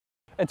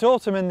It's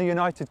autumn in the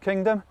United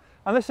Kingdom,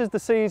 and this is the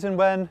season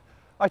when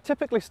I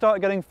typically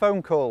start getting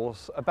phone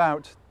calls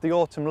about the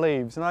autumn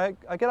leaves, and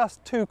I get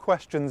asked two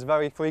questions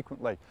very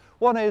frequently.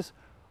 One is,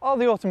 are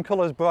the autumn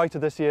colours brighter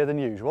this year than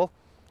usual?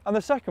 And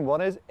the second one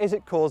is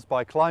it caused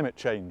by climate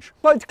change?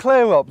 I'd like to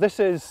clear up, this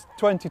is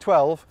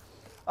 2012,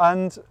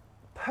 and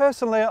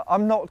personally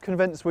I'm not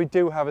convinced we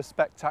do have a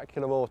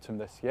spectacular autumn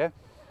this year.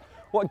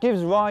 What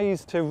gives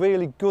rise to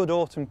really good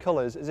autumn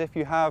colours is if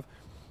you have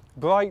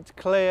bright,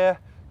 clear,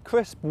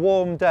 crisp,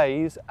 warm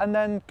days and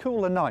then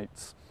cooler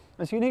nights.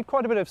 And so you need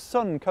quite a bit of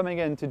sun coming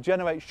in to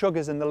generate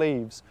sugars in the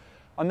leaves.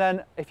 And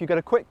then if you get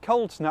a quick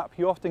cold snap,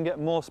 you often get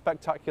more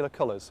spectacular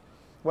colours.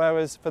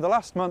 Whereas for the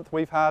last month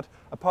we've had,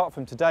 apart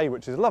from today,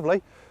 which is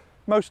lovely,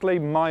 mostly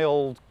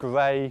mild,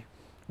 grey,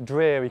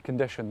 dreary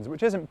conditions,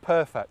 which isn't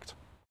perfect.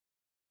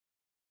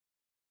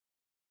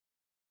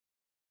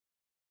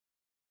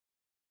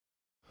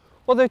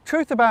 Well, the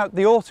truth about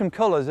the autumn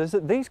colours is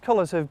that these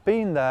colours have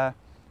been there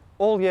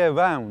all year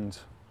round.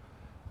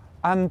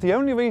 And the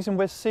only reason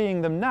we're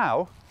seeing them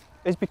now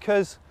is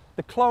because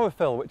the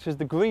chlorophyll, which is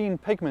the green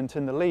pigment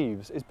in the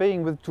leaves, is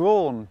being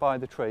withdrawn by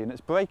the tree and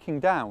it's breaking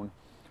down.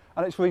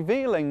 And it's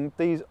revealing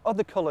these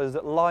other colours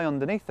that lie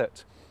underneath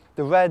it,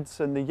 the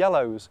reds and the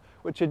yellows,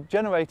 which are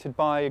generated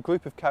by a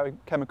group of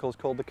chemicals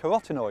called the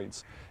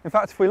carotenoids. In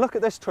fact, if we look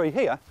at this tree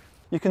here,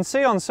 you can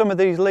see on some of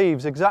these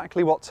leaves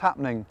exactly what's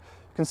happening.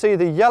 You can see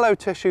the yellow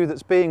tissue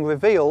that's being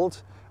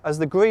revealed as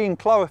the green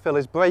chlorophyll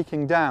is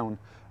breaking down.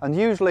 And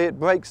usually it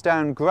breaks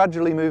down,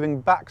 gradually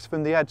moving back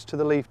from the edge to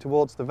the leaf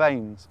towards the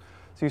veins.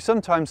 So you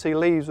sometimes see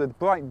leaves with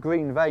bright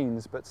green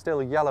veins but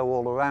still yellow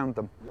all around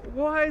them.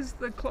 Why is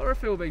the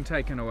chlorophyll being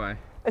taken away?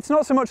 It's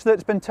not so much that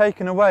it's been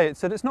taken away,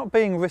 it's that it's not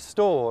being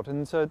restored,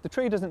 and so the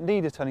tree doesn't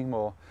need it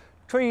anymore.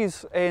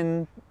 Trees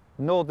in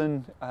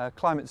northern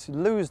climates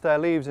lose their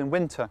leaves in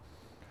winter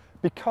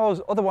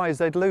because otherwise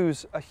they'd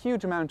lose a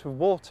huge amount of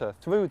water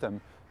through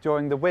them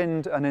during the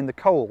wind and in the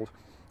cold.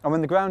 And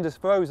when the ground is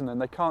frozen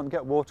and they can't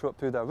get water up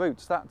through their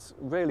roots, that's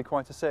really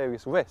quite a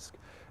serious risk.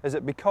 Is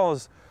it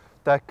because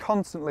they're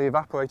constantly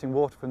evaporating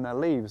water from their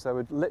leaves, they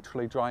would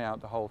literally dry out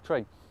the whole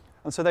tree.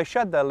 And so they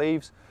shed their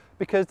leaves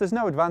because there's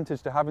no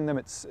advantage to having them.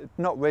 It's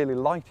not really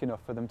light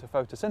enough for them to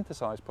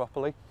photosynthesize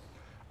properly,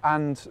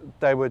 and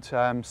they would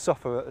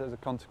suffer as a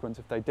consequence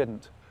if they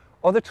didn't.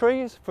 Other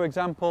trees, for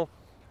example,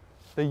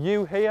 the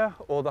yew here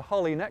or the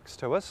holly next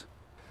to us,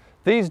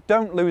 these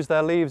don't lose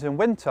their leaves in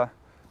winter,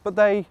 but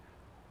they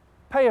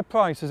pay a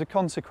price as a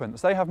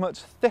consequence. They have much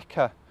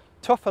thicker,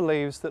 tougher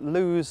leaves that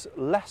lose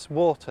less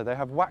water. They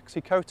have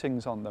waxy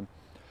coatings on them.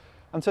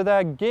 And so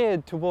they're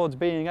geared towards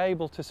being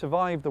able to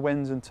survive the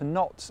winds and to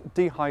not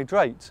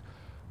dehydrate.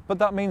 But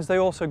that means they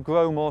also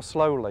grow more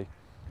slowly.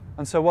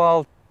 And so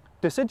while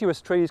deciduous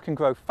trees can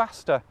grow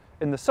faster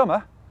in the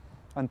summer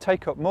and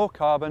take up more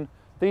carbon,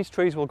 these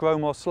trees will grow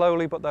more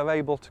slowly, but they're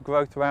able to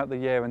grow throughout the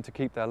year and to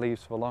keep their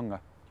leaves for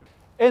longer.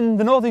 In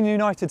the northern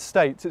United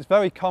States, it's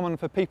very common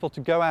for people to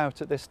go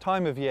out at this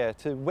time of year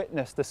to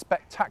witness the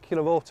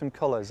spectacular autumn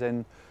colours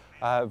in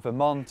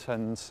Vermont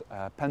and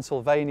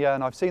Pennsylvania,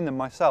 and I've seen them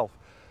myself.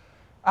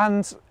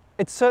 And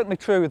it's certainly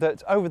true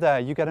that over there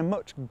you get a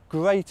much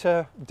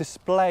greater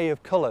display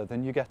of colour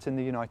than you get in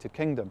the United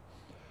Kingdom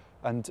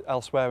and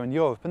elsewhere in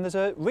Europe. And there's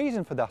a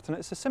reason for that, and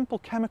it's a simple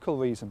chemical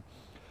reason,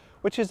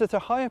 which is that a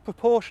higher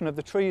proportion of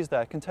the trees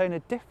there contain a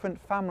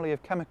different family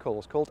of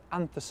chemicals called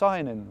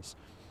anthocyanins.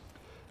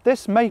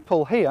 This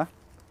maple here,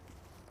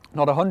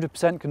 not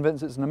 100%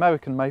 convinced it's an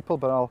American maple,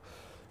 but I'll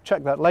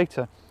check that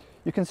later.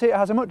 You can see it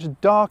has a much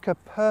darker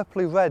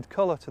purpley red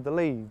colour to the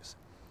leaves,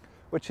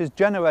 which is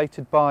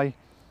generated by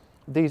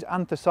these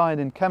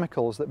anthocyanin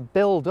chemicals that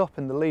build up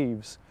in the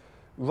leaves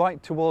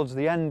right towards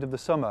the end of the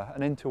summer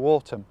and into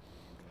autumn.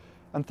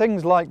 And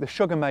things like the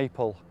sugar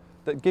maple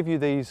that give you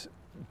these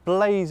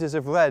blazes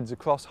of reds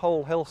across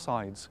whole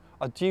hillsides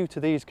are due to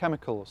these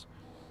chemicals.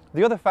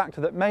 The other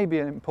factor that may be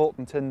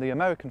important in the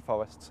American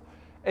forests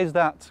is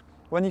that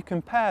when you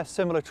compare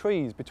similar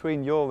trees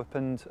between Europe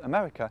and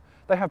America,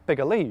 they have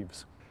bigger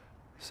leaves.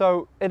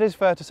 So it is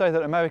fair to say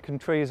that American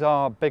trees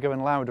are bigger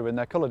and louder in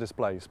their colour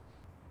displays.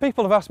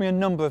 People have asked me a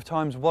number of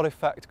times what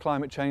effect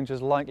climate change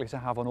is likely to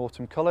have on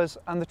autumn colours,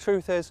 and the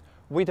truth is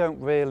we don't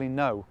really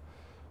know.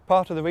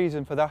 Part of the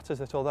reason for that is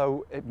that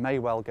although it may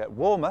well get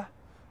warmer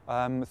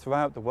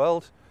throughout the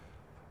world,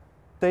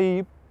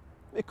 the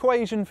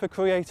equation for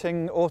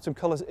creating autumn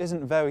colours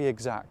isn't very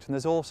exact, and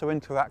there's also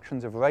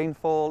interactions of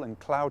rainfall and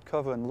cloud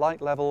cover and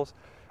light levels,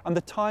 and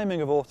the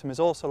timing of autumn is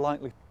also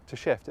likely to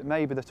shift. It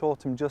may be that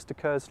autumn just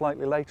occurs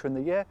slightly later in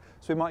the year,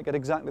 so we might get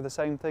exactly the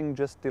same thing,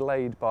 just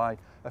delayed by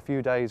a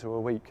few days or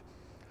a week.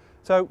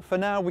 So for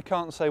now we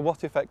can't say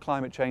what effect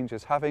climate change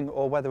is having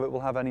or whether it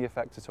will have any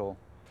effect at all.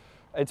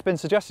 It's been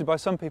suggested by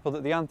some people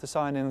that the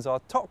anthocyanins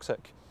are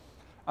toxic.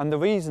 And the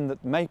reason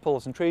that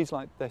maples and trees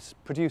like this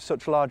produce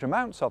such large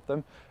amounts of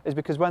them is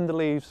because when the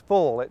leaves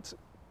fall, it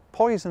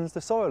poisons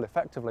the soil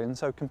effectively, and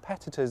so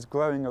competitors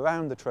growing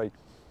around the tree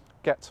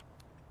get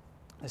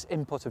this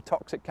input of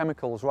toxic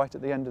chemicals right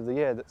at the end of the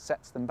year that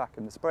sets them back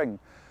in the spring.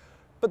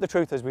 But the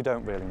truth is we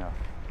don't really know.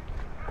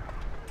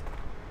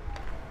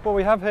 What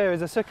we have here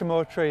is a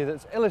sycamore tree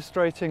that's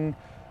illustrating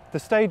the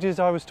stages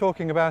I was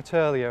talking about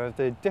earlier of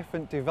the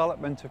different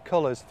development of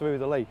colours through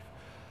the leaf.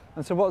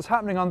 And so what's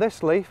happening on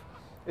this leaf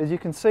is you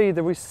can see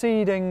the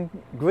receding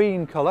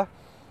green colour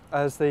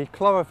as the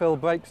chlorophyll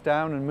breaks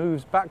down and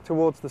moves back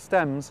towards the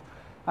stems,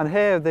 and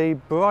here the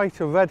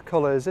brighter red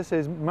colours. This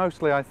is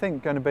mostly, I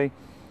think, going to be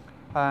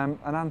an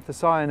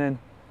anthocyanin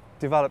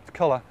developed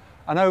colour,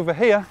 and over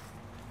here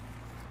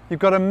you've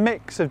got a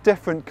mix of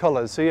different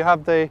colours. So you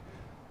have the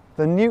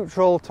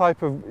neutral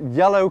type of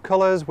yellow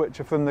colours, which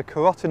are from the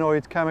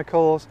carotenoid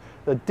chemicals,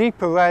 the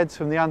deeper reds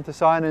from the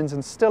anthocyanins,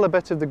 and still a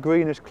bit of the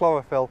greenish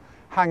chlorophyll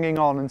hanging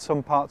on in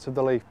some parts of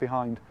the leaf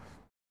behind.